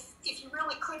wondered if you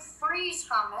really could freeze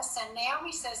hummus, and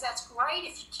Naomi says that's great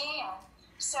if you can.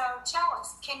 So tell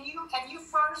us, have you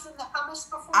frozen the hummus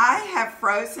before? I have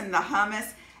frozen the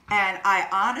hummus, and I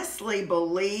honestly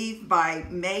believe by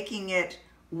making it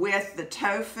with the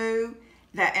tofu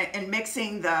and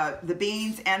mixing the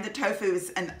beans and the tofu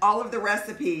and all of the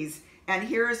recipes. And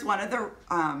here's one of the,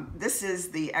 this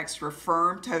is the extra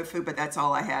firm tofu, but that's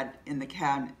all I had in the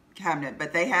cabinet.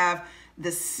 But they have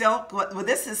the silk, well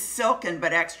this is silken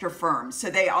but extra firm. So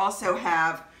they also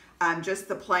have just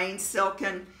the plain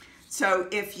silken. So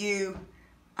if you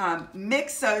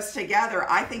mix those together,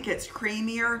 I think it's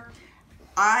creamier.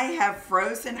 I have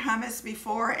frozen hummus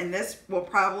before, and this will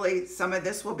probably, some of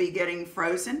this will be getting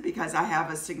frozen because I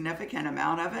have a significant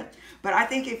amount of it. But I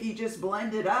think if you just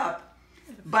blend it up,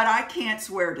 but I can't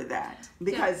swear to that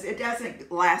because it doesn't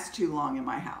last too long in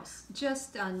my house.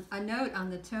 Just a note on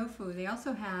the tofu, they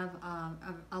also have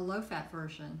a low-fat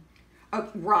version. Oh,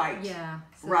 right. Yeah.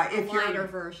 So right. If lighter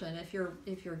version, if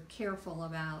you're careful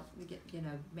about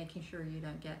making sure you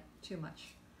don't get too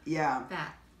much. Yeah.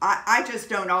 Fat. I just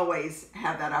don't always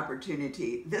have that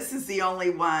opportunity. This is the only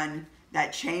one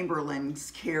that Chamberlain's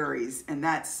carries, and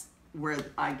that's where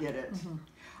I get it. Mm-hmm.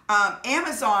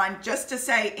 Amazon, just to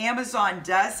say, Amazon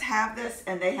does have this,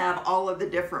 and they have all of the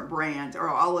different brands or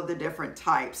all of the different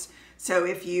types. So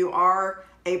if you are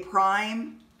a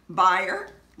Prime buyer,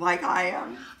 like I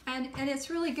am, and it's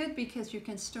really good because you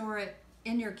can store it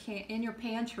in your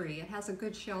pantry. It has a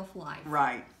good shelf life.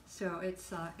 Right. So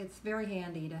it's very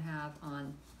handy to have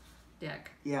on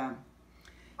deck. Yeah.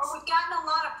 Well, we've gotten a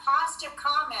lot of positive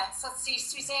comments. Let's see,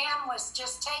 Suzanne was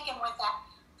just taken with that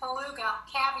beluga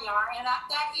caviar, and that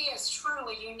is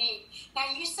truly unique. Now,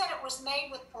 you said it was made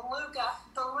with beluga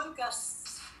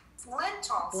lentils.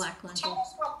 Black lentils. Tell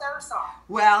us what those are.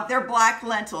 Well, they're black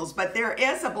lentils, but there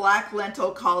is a black lentil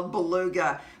called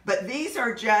beluga. But these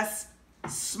are just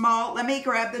small. Let me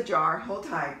grab the jar. Hold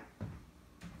tight.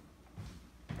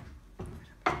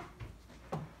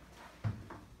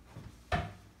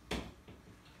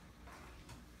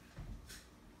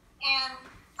 And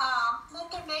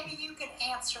Linda, maybe you could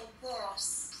answer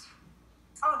this.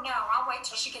 Oh no, I'll wait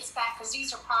till she gets back because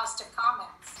these are positive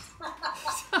comments.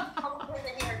 I'll put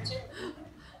it here too.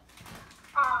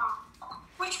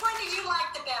 Which one do you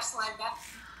like the best, Linda?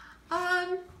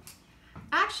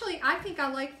 Actually, I think I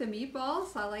like the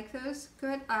meatballs. I like those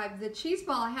good. The cheese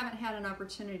ball, I haven't had an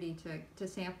opportunity to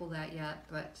sample that yet,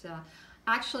 but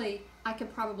actually, I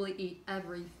could probably eat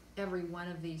every one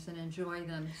of these and enjoy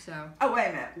them. So. Oh, wait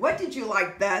a minute. What did you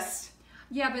like best?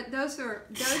 Yeah, but those are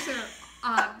the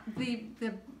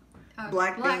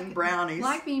black bean brownies.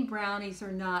 Black bean brownies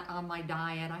are not on my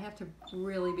diet. I have to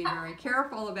really be very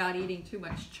careful about eating too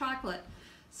much chocolate.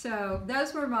 So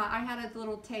those were I had a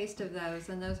little taste of those,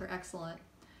 and those are excellent.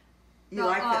 You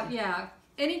like them? Yeah.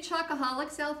 Any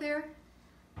chocoholics out there?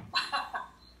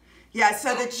 Yeah,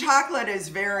 so the chocolate is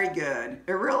very good.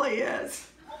 It really is.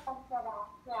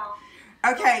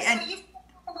 Yeah. Okay, and so you've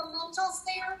got the lentils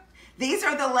there? These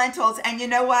are the lentils, and you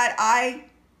know what?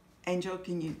 Angel,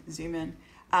 can you zoom in?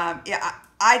 Yeah,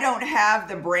 I don't have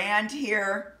the brand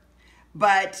here,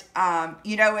 but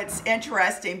you know, it's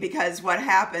interesting because what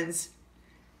happens,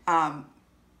 I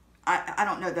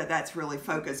don't know that that's really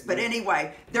focused, but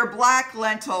anyway, they're black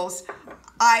lentils.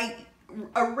 I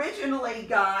originally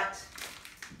got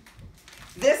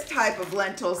this type of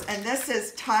lentils, and this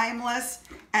is timeless,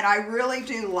 and I really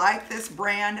do like this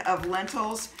brand of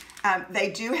lentils. They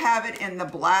do have it in the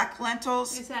black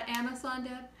lentils. Is that Amazon,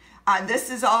 Deb? This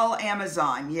is all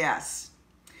Amazon, yes.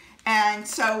 And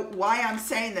so why I'm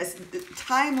saying this,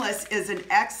 Timeless is an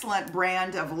excellent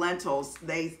brand of lentils.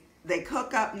 They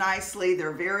cook up nicely,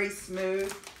 they're very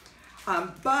smooth.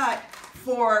 But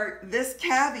for this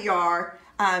caviar,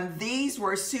 these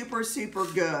were super, super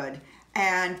good.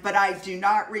 But I do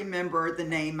not remember the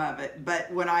name of it.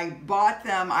 But when I bought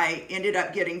them, I ended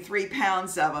up getting 3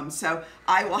 pounds of them. So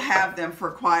I will have them for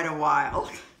quite a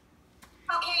while.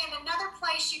 Okay, and another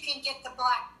place you can get the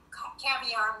black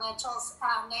caviar lentils,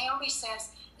 Naomi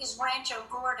says, is Rancho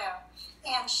Gordo.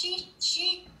 And she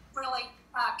really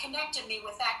connected me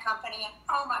with that company. And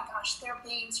oh my gosh, their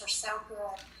beans are so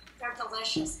good. They're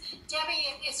delicious. Debbie,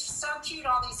 it's so cute,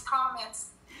 all these comments.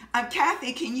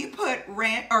 Kathy, can you put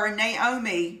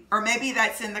Naomi, or maybe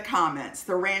that's in the comments,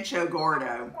 the Rancho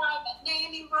Gordo.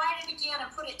 Naomi, write it again and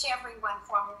put it to everyone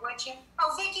for me, would you?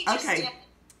 Oh, Vicki just did.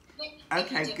 Vicki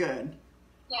Okay, did. good.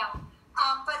 Yeah.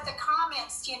 But the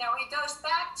comments, you know, it goes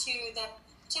back to that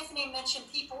Tiffany mentioned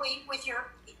people eat with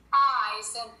your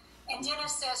eyes, and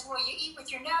Dennis says, well, you eat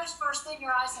with your nose first, then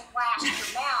your eyes, and last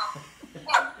your mouth.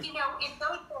 And, you know, if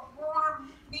those were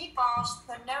warm meatballs,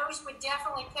 the nose would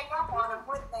definitely pick up on them,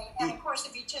 wouldn't they? And, of course,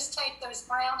 if you just take those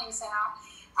brownies out.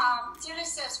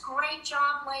 Dennis says, great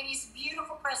job, ladies.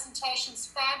 Beautiful presentations,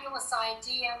 fabulous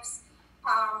ideas.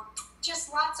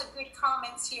 Just lots of good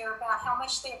comments here about how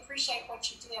much they appreciate what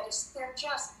you did. They're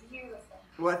just beautiful.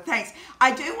 Well, thanks.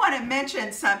 I do want to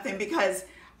mention something because,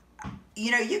 you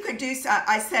know, you could do,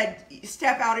 I said,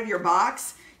 step out of your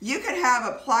box. You could have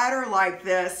a platter like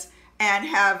this and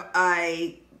have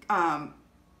a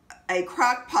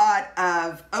crock pot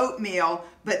of oatmeal,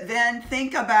 but then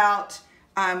think about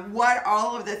what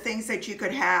all of the things that you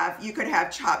could have. You could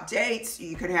have chopped dates,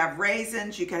 you could have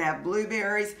raisins, you could have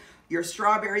blueberries, your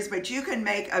strawberries, but you can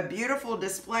make a beautiful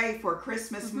display for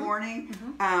Christmas morning,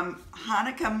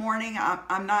 Hanukkah morning.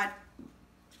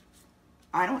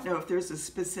 I don't know if there's a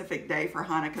specific day for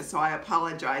Hanukkah, so I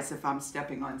apologize if I'm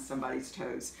stepping on somebody's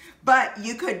toes. But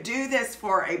you could do this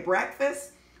for a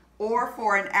breakfast or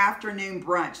for an afternoon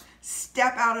brunch.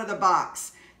 Step out of the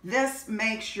box. This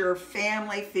makes your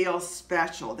family feel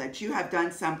special, that you have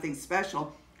done something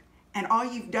special, and all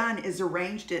you've done is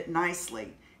arranged it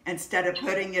nicely instead of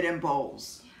putting it in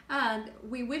bowls. And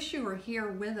we wish you were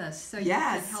here with us so you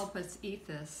Yes. could help us eat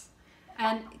this.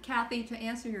 And Kathy, to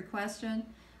answer your question,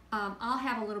 I'll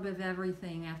have a little bit of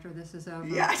everything after this is over.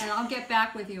 Yes. And I'll get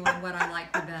back with you on what I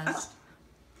like the best.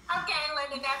 Okay,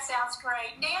 Linda, that sounds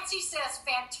great. Nancy says,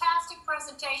 fantastic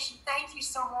presentation. Thank you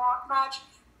so much.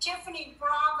 Tiffany,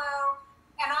 bravo.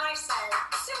 And I say,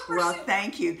 super, Well, super.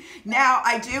 thank you. Now,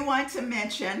 I do want to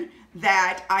mention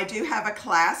that I do have a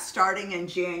class starting in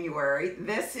January.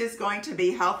 This is going to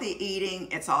be healthy eating.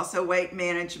 It's also weight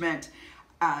management.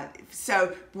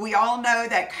 So we all know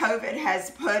that COVID has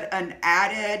put an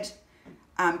added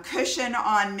cushion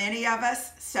on many of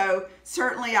us. So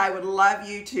certainly I would love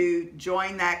you to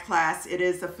join that class. It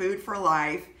is the Food for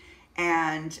Life,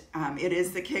 and it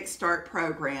is the Kickstart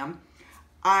program.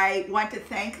 I want to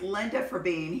thank Linda for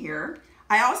being here.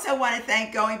 I also want to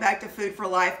thank, going back to Food for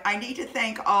Life, I need to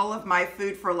thank all of my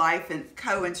Food for Life and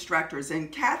co-instructors.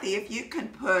 And Kathy, if you can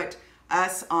put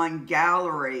us on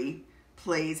gallery,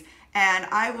 please. And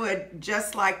I would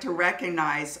just like to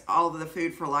recognize all of the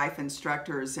Food for Life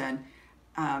instructors, and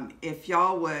if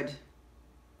y'all would.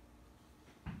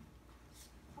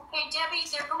 Okay, Debbie,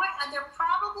 they're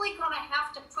probably going to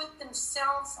have to put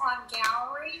themselves on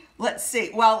gallery. Let's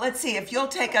see. Well, let's see if you'll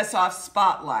take us off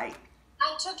Spotlight.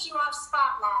 I took you off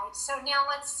Spotlight, so now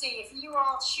let's see. If you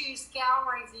all choose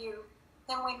gallery view,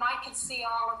 then we might can see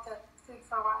all of the Food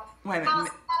for Life. Wait a minute. How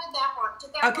did that work?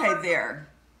 Did that Okay, work? there.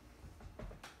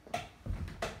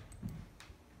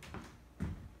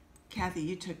 Kathy,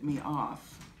 you took me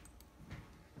off.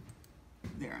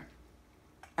 There.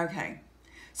 Okay.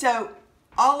 So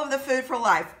all of the Food for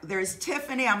Life. There's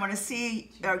Tiffany. I'm going to say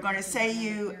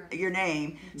your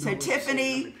name. So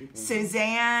Tiffany,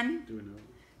 Suzanne,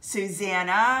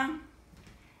 Susanna,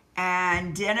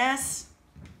 and Dennis.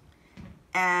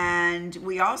 And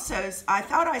we also, I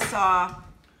thought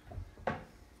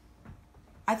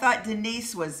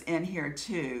Denise was in here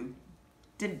too.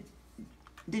 Did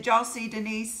y'all see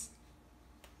Denise?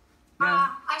 No?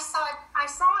 I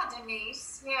saw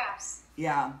Denise. Yes.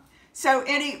 Yeah. So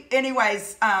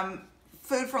anyways,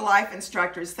 Food for Life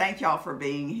instructors, thank y'all for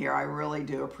being here. I really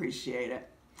do appreciate it.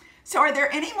 So are there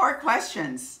any more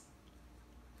questions?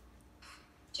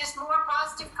 Just more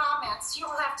positive comments.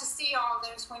 You'll have to see all of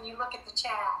those when you look at the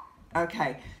chat.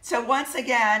 Okay. So once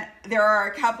again, there are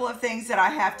a couple of things that I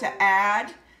have to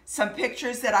add, some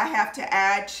pictures that I have to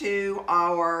add to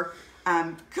our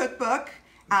cookbook,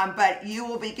 but you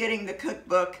will be getting the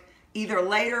cookbook either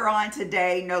later on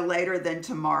today, no later than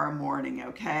tomorrow morning,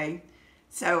 okay?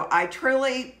 So I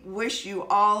truly wish you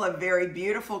all a very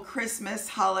beautiful Christmas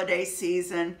holiday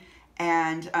season,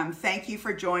 and thank you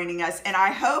for joining us. And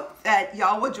I hope that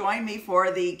y'all will join me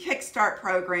for the Kickstart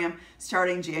program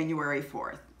starting January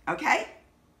 4th, okay?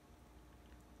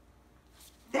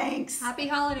 Thanks. Happy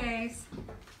holidays.